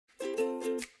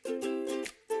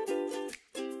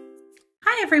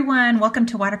Hi everyone, welcome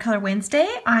to Watercolor Wednesday.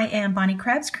 I am Bonnie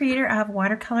Krebs, creator of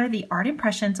Watercolor the Art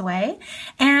Impressions Way.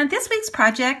 And this week's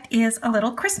project is a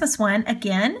little Christmas one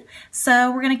again.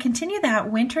 So we're going to continue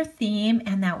that winter theme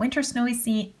and that winter snowy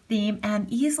theme and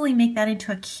easily make that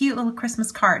into a cute little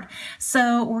Christmas card.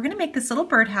 So we're going to make this little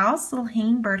birdhouse, little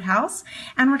hanging birdhouse,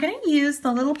 and we're going to use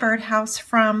the little birdhouse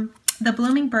from the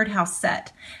Blooming Birdhouse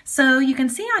set. So you can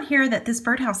see on here that this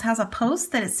birdhouse has a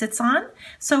post that it sits on.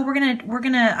 So we're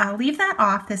gonna leave that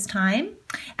off this time,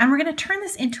 and we're gonna turn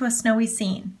this into a snowy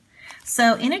scene.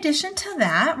 So in addition to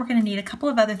that, we're gonna need a couple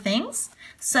of other things.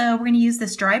 So we're gonna use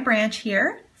this dry branch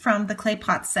here from the clay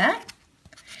pot set.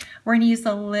 We're gonna use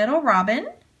the little robin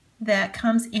that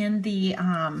comes in the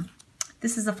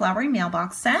this is a flowery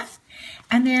mailbox set.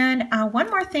 And then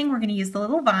one more thing, we're going to use the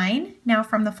little vine now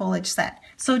from the foliage set.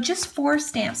 So just 4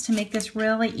 stamps to make this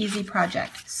really easy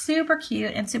project. Super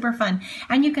cute and super fun.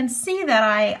 And you can see that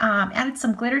I added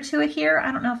some glitter to it here.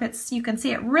 I don't know if you can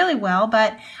see it really well,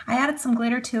 but I added some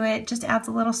glitter to it. Just adds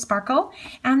a little sparkle.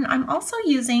 And I'm also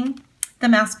using the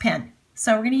mask pen.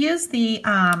 So we're going to use the,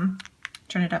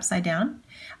 turn it upside down,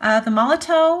 the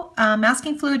Molotow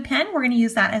masking fluid pen. We're going to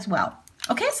use that as well.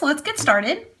 Okay, so let's get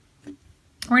started.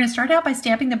 We're going to start out by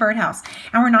stamping the birdhouse,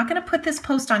 and we're not going to put this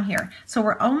post on here, so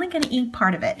we're only going to ink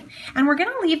part of it. And we're going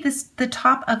to leave the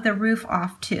top of the roof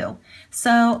off too.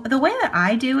 So the way that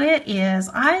I do it is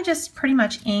I just pretty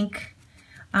much ink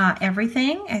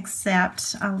everything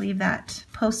except I'll leave that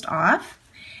post off,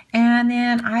 and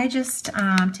then I just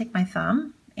take my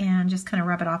thumb and just kind of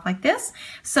rub it off like this.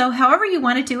 So however you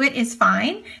want to do it is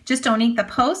fine. Just don't ink the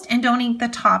post and don't ink the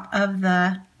top of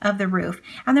the roof.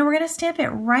 And then we're going to stamp it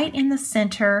right in the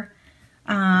center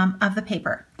of the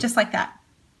paper, just like that.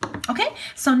 Okay,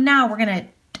 so now we're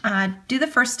going to do the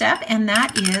first step, and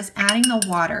that is adding the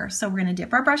water. So we're going to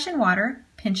dip our brush in water,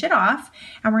 pinch it off,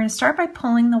 and we're going to start by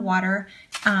pulling the water,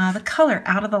 the color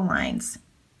out of the lines.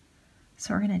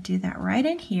 So we're going to do that right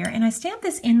in here. And I stamped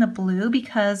this in the blue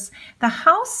because the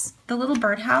house, the little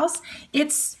birdhouse,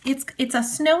 it's a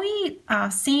snowy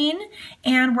scene,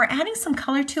 and we're adding some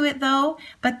color to it though.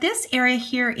 But this area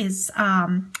here is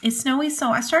snowy, so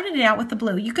I started it out with the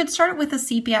blue. You could start it with a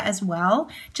sepia as well,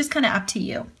 just kind of up to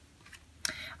you.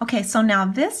 Okay, so now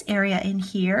this area in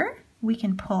here, we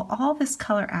can pull all this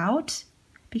color out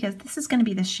because this is going to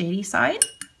be the shady side.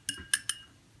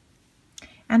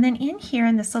 And then in here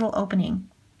in this little opening,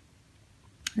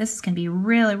 this is going to be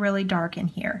really, really dark in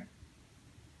here.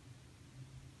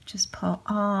 Just pull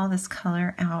all this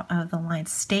color out of the lines.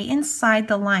 Stay inside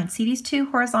the lines. See these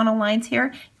 2 horizontal lines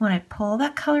here? You want to pull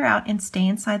that color out and stay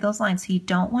inside those lines. So you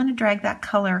don't want to drag that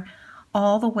color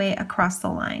all the way across the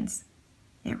lines.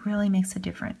 It really makes a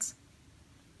difference.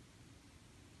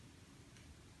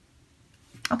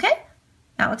 Okay?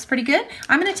 That looks pretty good.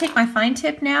 I'm going to take my fine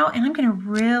tip now, and I'm going to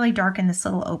really darken this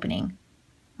little opening.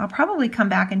 I'll probably come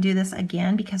back and do this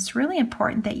again because it's really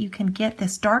important that you can get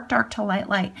this dark, dark to light,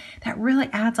 light. That really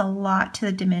adds a lot to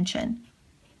the dimension.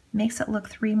 Makes it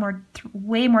look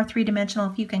way more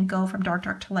three-dimensional if you can go from dark,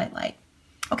 dark to light, light.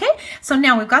 Okay, so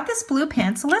now we've got this blue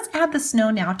pen, so let's add the snow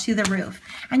now to the roof.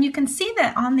 And you can see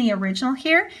that on the original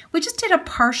here, we just did a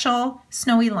partial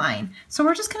snowy line. So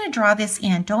we're just going to draw this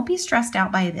in. Don't be stressed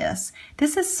out by this.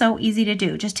 This is so easy to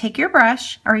do. Just take your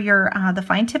brush, or the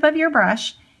fine tip of your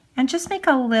brush, and just make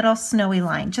a little snowy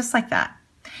line, just like that.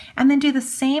 And then do the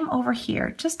same over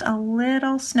here, just a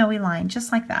little snowy line,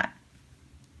 just like that.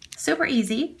 Super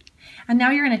easy. And now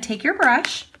you're going to take your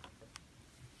brush,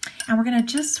 and we're going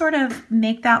to just sort of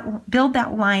build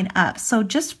that line up. So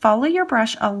just follow your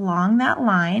brush along that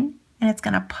line, and it's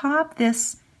going to pop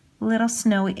this little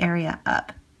snowy area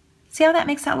up. See how that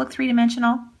makes that look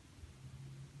three-dimensional?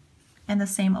 And the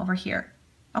same over here.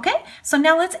 Okay, so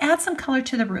now let's add some color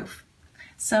to the roof.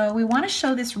 So we want to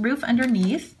show this roof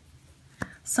underneath.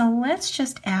 So let's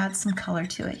just add some color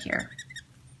to it here.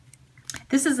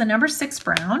 This is the number 6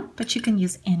 brown, but you can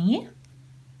use any.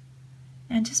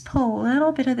 And just pull a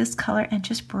little bit of this color and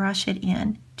just brush it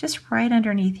in, just right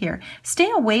underneath here. Stay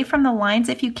away from the lines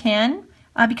if you can,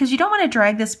 because you don't want to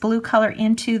drag this blue color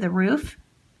into the roof.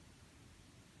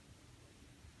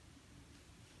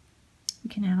 You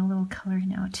can add a little color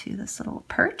now to this little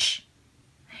perch.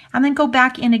 And then go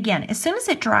back in again. As soon as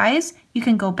it dries, you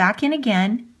can go back in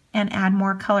again and add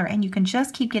more color, and you can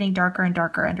just keep getting darker and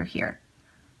darker under here.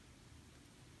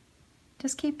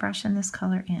 Just keep brushing this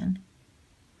color in.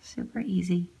 Super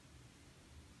easy.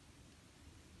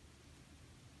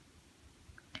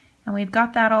 And we've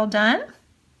got that all done.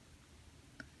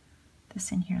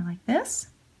 This in here like this.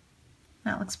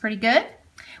 That looks pretty good.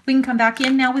 We can come back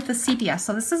in now with the sepia.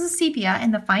 So this is a sepia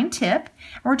and the fine tip.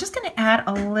 And we're just going to add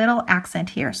a little accent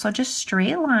here. So just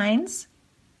straight lines.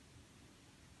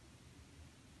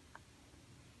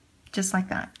 Just like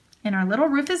that. And our little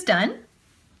roof is done.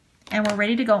 And we're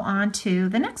ready to go on to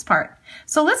the next part.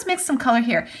 So let's mix some color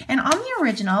here. And on the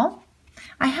original,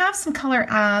 I have some color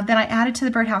that I added to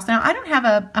the birdhouse. Now, I don't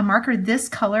have a marker this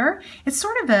color. It's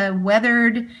sort of a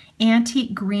weathered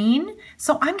antique green.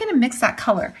 So I'm going to mix that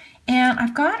color. And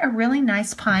I've got a really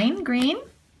nice pine green,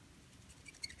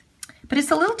 but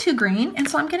it's a little too green. And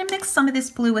so I'm going to mix some of this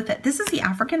blue with it. This is the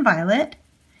African violet.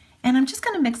 And I'm just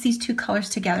going to mix these two colors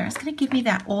together. It's going to give me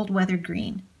that old weathered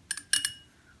green.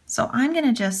 So I'm going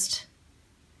to just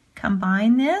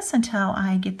combine this until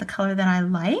I get the color that I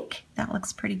like. That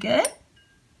looks pretty good.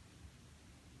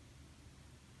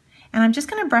 And I'm just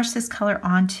going to brush this color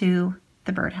onto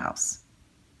the birdhouse.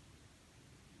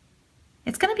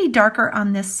 It's going to be darker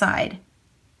on this side.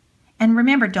 And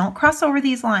remember, don't cross over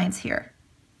these lines here.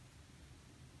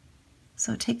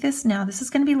 So take this now. This is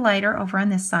going to be lighter over on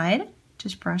this side.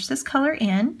 Just brush this color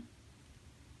in.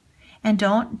 And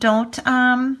don't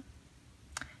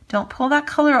pull that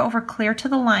color over clear to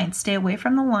the line. Stay away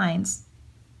from the lines.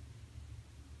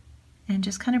 And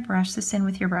just kind of brush this in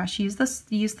with your brush. Use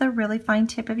the really fine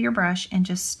tip of your brush and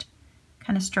just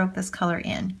kind of stroke this color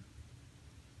in.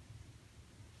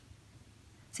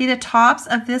 See the tops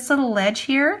of this little ledge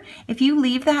here? If you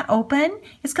leave that open,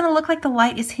 it's going to look like the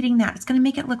light is hitting that. It's going to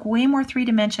make it look way more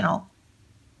three-dimensional.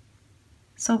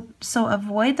 So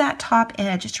avoid that top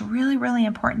edge. It's really, really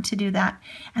important to do that.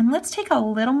 And let's take a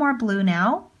little more blue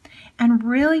now and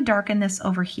really darken this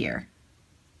over here.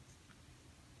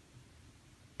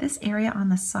 This area on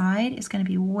the side is going to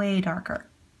be way darker.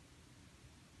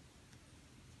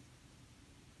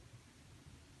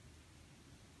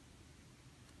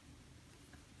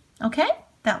 Okay,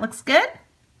 that looks good.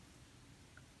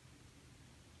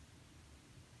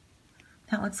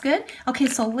 That looks good. Okay,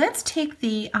 so let's take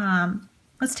the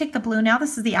blue now.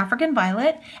 This is the African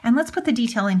violet, and let's put the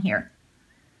detail in here.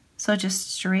 So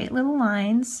just straight little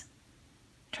lines.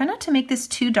 Try not to make this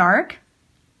too dark.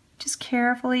 Just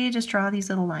carefully just draw these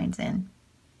little lines in.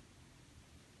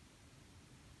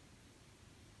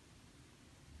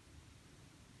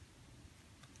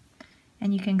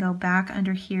 And you can go back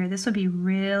under here. This would be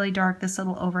really dark, this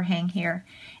little overhang here.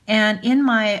 And in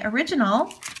my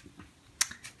original,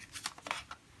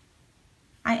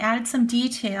 I added some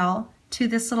detail to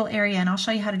this little area, and I'll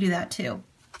show you how to do that too.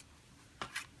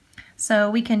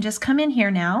 So we can just come in here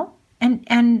now,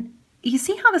 and you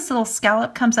see how this little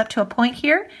scallop comes up to a point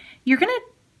here? You're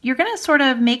gonna sort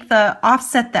of make the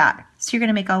offset that. So you're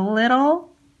gonna make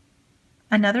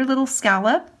another little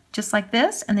scallop just like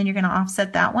this, and then you're gonna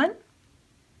offset that one.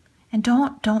 And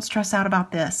don't stress out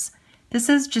about this. This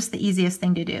is just the easiest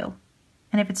thing to do.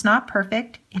 And if it's not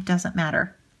perfect, it doesn't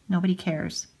matter. Nobody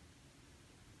cares.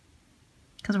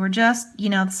 Because we're just,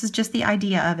 this is just the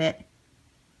idea of it.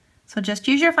 So just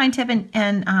use your fine tip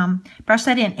and brush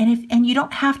that in. And you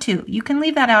don't have to. You can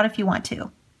leave that out if you want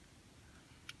to.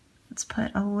 Let's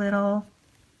put a little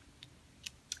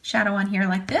shadow on here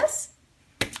like this.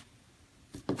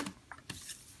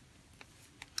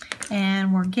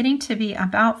 And we're getting to be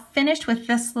about finished with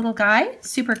this little guy.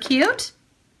 Super cute.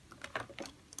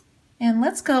 And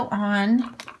let's go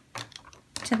on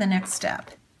to the next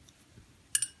step.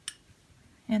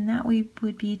 And that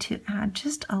would be to add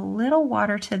just a little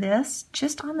water to this,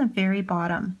 just on the very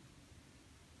bottom.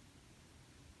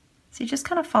 So you just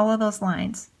kind of follow those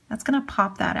lines. That's going to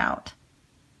pop that out.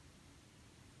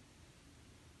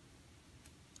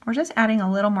 We're just adding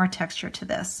a little more texture to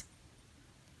this.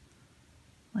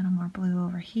 A little more blue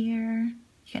over here.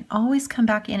 You can always come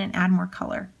back in and add more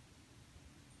color.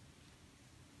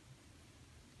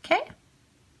 Okay,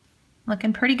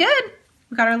 looking pretty good.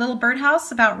 We got our little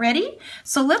birdhouse about ready.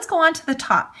 So let's go on to the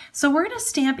top. So we're going to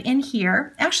stamp in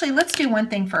here. Actually, let's do one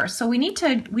thing first. So we need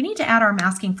to add our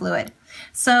masking fluid.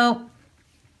 So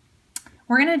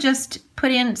we're going to just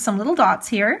put in some little dots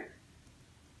here.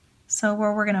 So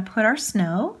where we're going to put our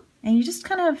snow, and you just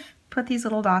kind of put these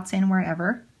little dots in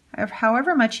wherever,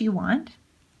 however much you want.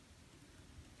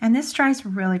 And this dries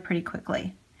really pretty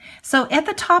quickly. So at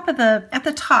the top,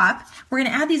 we're going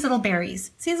to add these little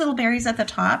berries. See these little berries at the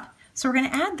top? So we're going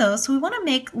to add those. So we want to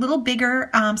make little bigger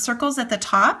circles at the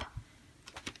top.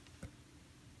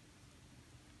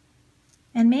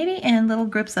 And maybe in little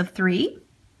groups of 3.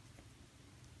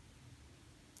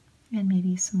 And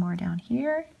maybe some more down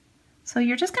here. So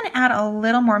you're just going to add a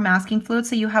little more masking fluid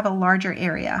so you have a larger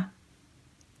area.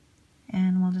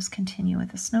 And we'll just continue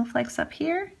with the snowflakes up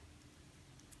here.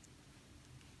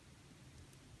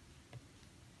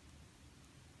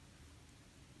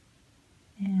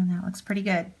 looks pretty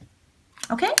good.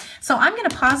 Okay, so I'm going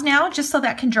to pause now just so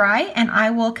that can dry, and I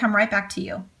will come right back to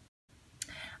you.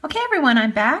 Okay, everyone,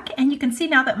 I'm back, and you can see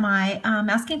now that my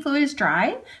masking fluid is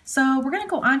dry. So we're going to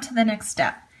go on to the next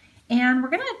step, and we're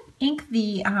going to ink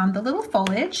the little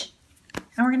foliage,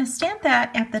 and we're going to stamp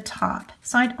that at the top.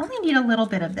 So I only need a little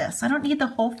bit of this. I don't need the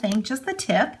whole thing, just the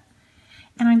tip.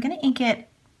 And I'm going to ink it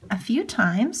a few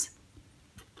times,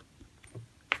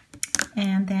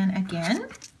 and then again.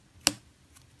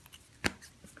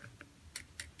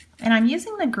 And I'm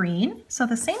using the green, so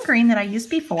the same green that I used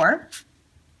before.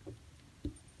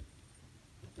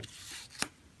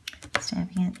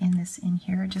 Stamping it in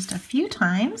here just a few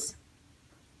times.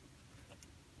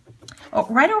 Oh,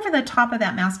 right over the top of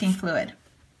that masking fluid.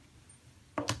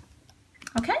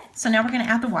 Okay, so now we're going to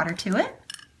add the water to it.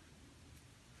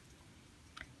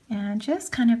 And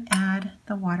just kind of add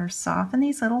the water, soften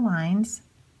these little lines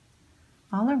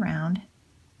all around.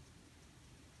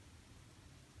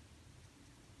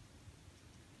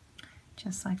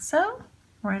 Just like so,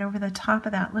 right over the top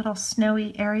of that little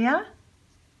snowy area.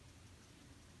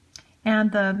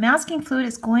 And the masking fluid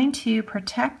is going to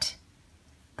protect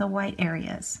the white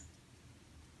areas.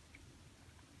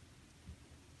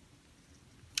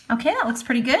 Okay, that looks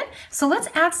pretty good. So let's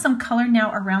add some color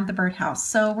now around the birdhouse.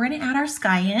 So we're going to add our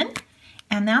sky in,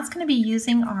 and that's going to be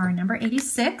using our number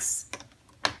 86.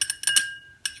 So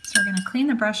we're going to clean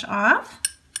the brush off,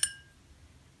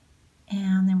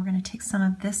 and then we're going to take some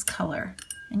of this color.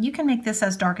 And you can make this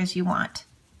as dark as you want,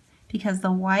 because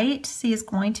the white, see, is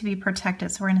going to be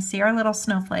protected. So we're going to see our little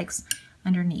snowflakes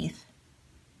underneath.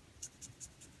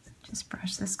 Just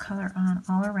brush this color on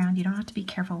all around. You don't have to be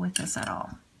careful with this at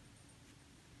all.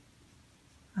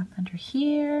 Up under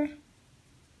here.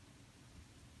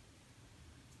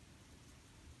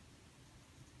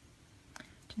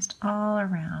 Just all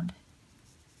around.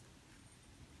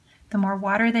 The more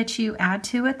water that you add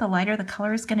to it, the lighter the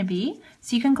color is going to be.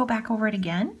 So you can go back over it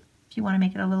again if you want to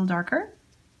make it a little darker.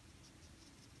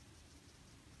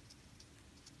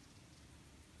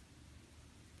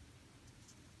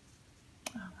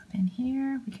 Oh, up in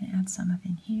here, we can add some up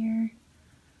in here.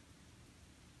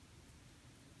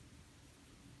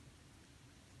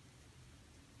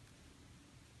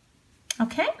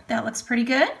 Okay, that looks pretty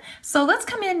good. So let's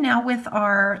come in now with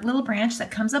our little branch that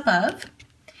comes above,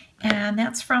 and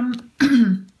that's from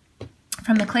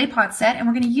the clay pot set, and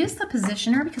we're going to use the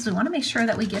positioner because we want to make sure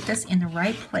that we get this in the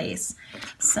right place.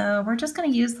 So we're just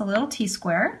going to use the little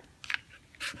T-square,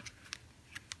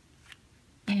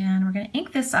 and we're going to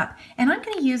ink this up, and I'm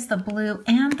going to use the blue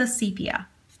and the sepia.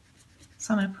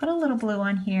 So I'm going to put a little blue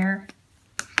on here.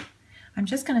 I'm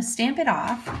just going to stamp it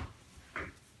off.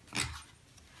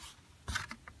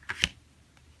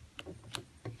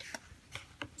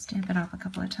 Stamp it off a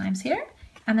couple of times here,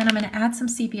 and then I'm going to add some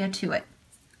sepia to it.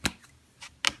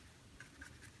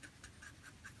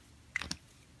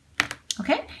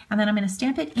 Okay, and then I'm going to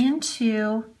stamp it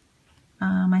into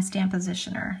my stamp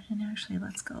positioner. And actually,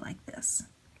 let's go like this.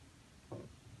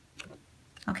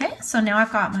 Okay, so now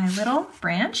I've got my little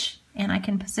branch, and I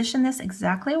can position this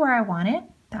exactly where I want it.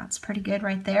 That's pretty good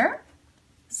right there.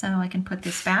 So I can put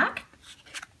this back,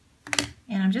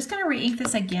 and I'm just going to re-ink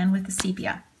this again with the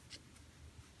sepia.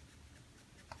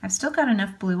 I've still got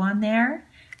enough blue on there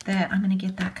that I'm going to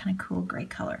get that kind of cool gray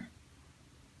color.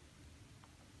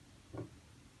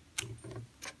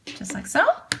 Just like so.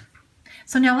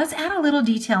 So now let's add a little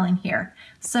detail in here.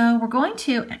 So we're going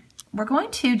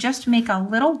to just make a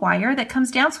little wire that comes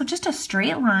down, so just a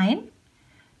straight line.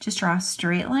 Just draw a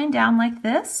straight line down like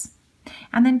this,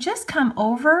 and then just come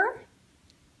over,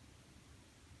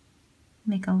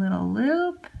 make a little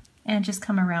loop, and just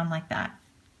come around like that.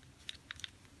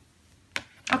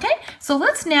 Okay, so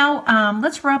let's now,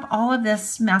 let's rub all of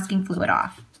this masking fluid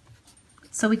off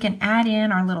so we can add in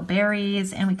our little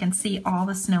berries and we can see all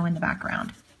the snow in the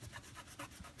background.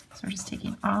 So we're just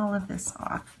taking all of this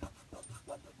off.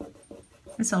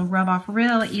 This will rub off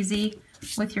real easy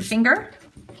with your finger.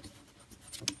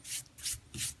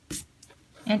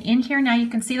 And in here now you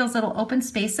can see those little open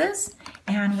spaces,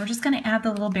 and we're just going to add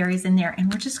the little berries in there,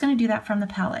 and we're just going to do that from the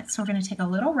palette. So we're going to take a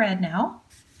little red now.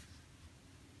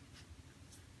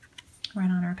 Right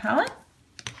on our palette.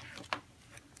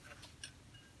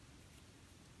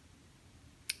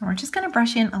 And we're just going to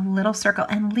brush in a little circle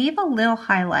and leave a little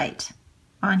highlight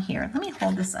on here. Let me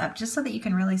hold this up just so that you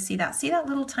can really see that. See that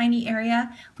little tiny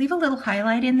area? Leave a little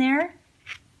highlight in there.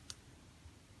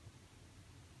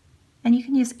 And you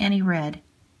can use any red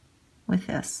with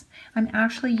this. I'm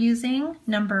actually using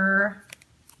number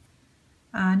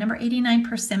 89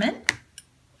 Persimmon,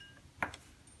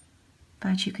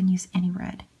 but you can use any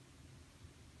red.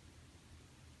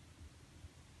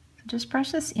 Just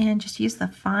brush this in. Just use the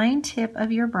fine tip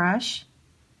of your brush.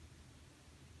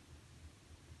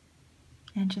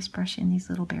 And just brush in these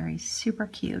little berries. Super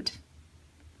cute.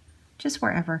 Just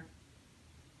wherever.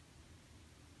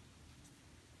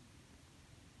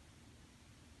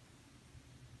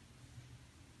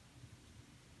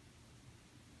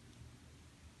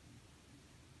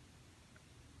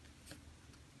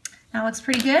 That looks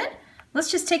pretty good. Let's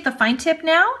just take the fine tip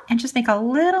now and just make a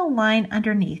little line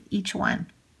underneath each one.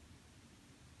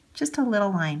 Just a little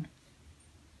line.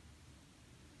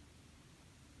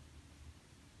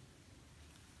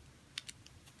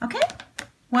 Okay,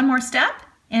 one more step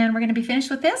and we're going to be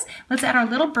finished with this. Let's add our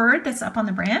little bird that's up on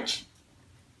the branch.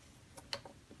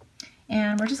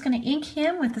 And we're just going to ink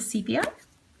him with the sepia.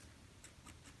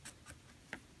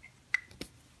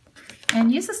 And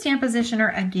use the stamp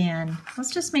positioner again.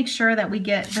 Let's just make sure that we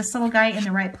get this little guy in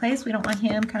the right place. We don't want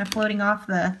him kind of floating off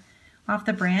the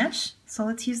branch. So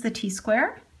let's use the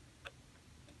T-square.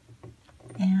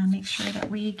 And make sure that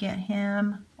we get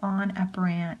him on a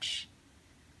branch.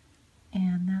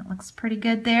 And that looks pretty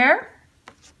good there.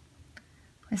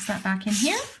 Place that back in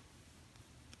here.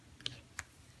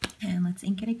 And let's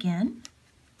ink it again.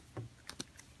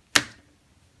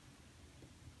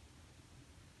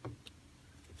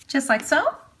 Just like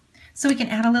so. So we can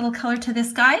add a little color to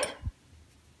this guy.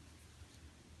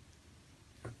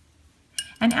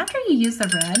 And after you use the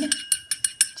red,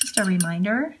 just a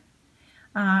reminder,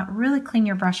 really clean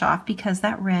your brush off because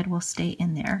that red will stay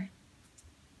in there.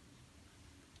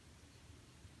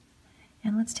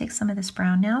 And let's take some of this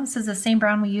brown now. This is the same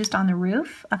brown we used on the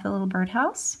roof of the little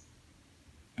birdhouse.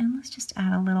 And let's just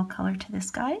add a little color to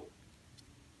this guy.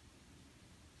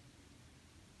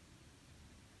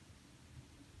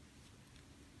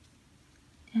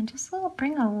 And just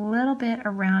bring a little bit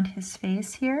around his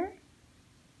face here.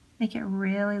 Make it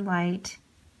really light,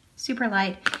 super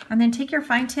light. And then take your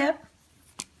fine tip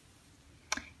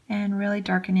and really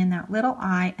darken in that little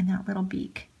eye and that little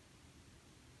beak.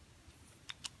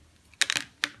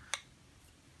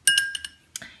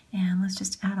 And let's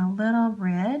just add a little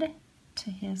red to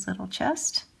his little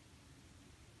chest.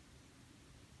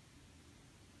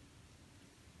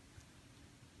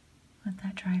 Let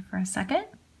that dry for a second.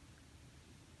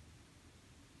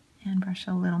 And brush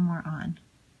a little more on.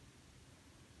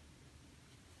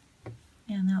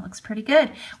 And that looks pretty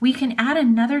good. We can add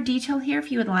another detail here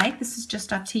if you would like. This is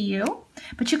just up to you.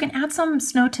 But you can add some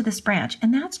snow to this branch.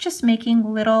 And that's just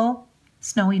making little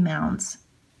snowy mounds.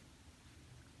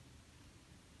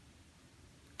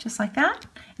 Just like that.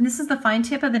 And this is the fine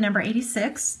tip of the number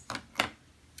 86.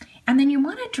 And then you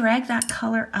want to drag that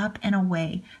color up and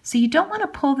away. So you don't want to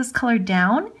pull this color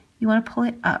down, you want to pull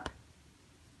it up.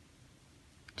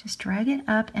 Just drag it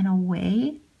up and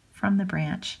away from the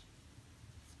branch.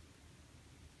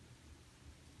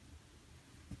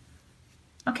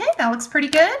 Okay, that looks pretty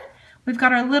good. We've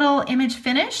got our little image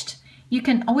finished. You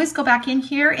can always go back in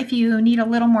here if you need a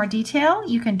little more detail.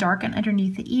 You can darken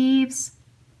underneath the eaves.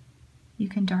 You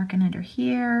can darken under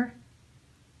here,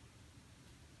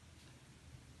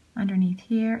 underneath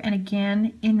here, and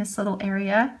again in this little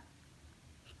area.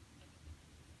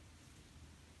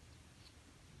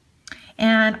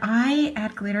 And I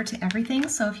add glitter to everything,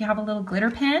 so if you have a little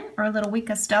glitter pen or a little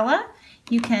Weka Stella,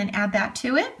 you can add that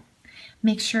to it.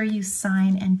 Make sure you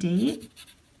sign and date.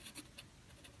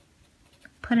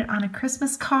 Put it on a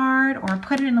Christmas card or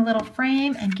put it in a little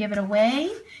frame and give it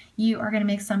away. You are going to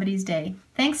make somebody's day.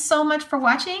 Thanks so much for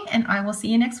watching, and I will see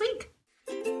you next week.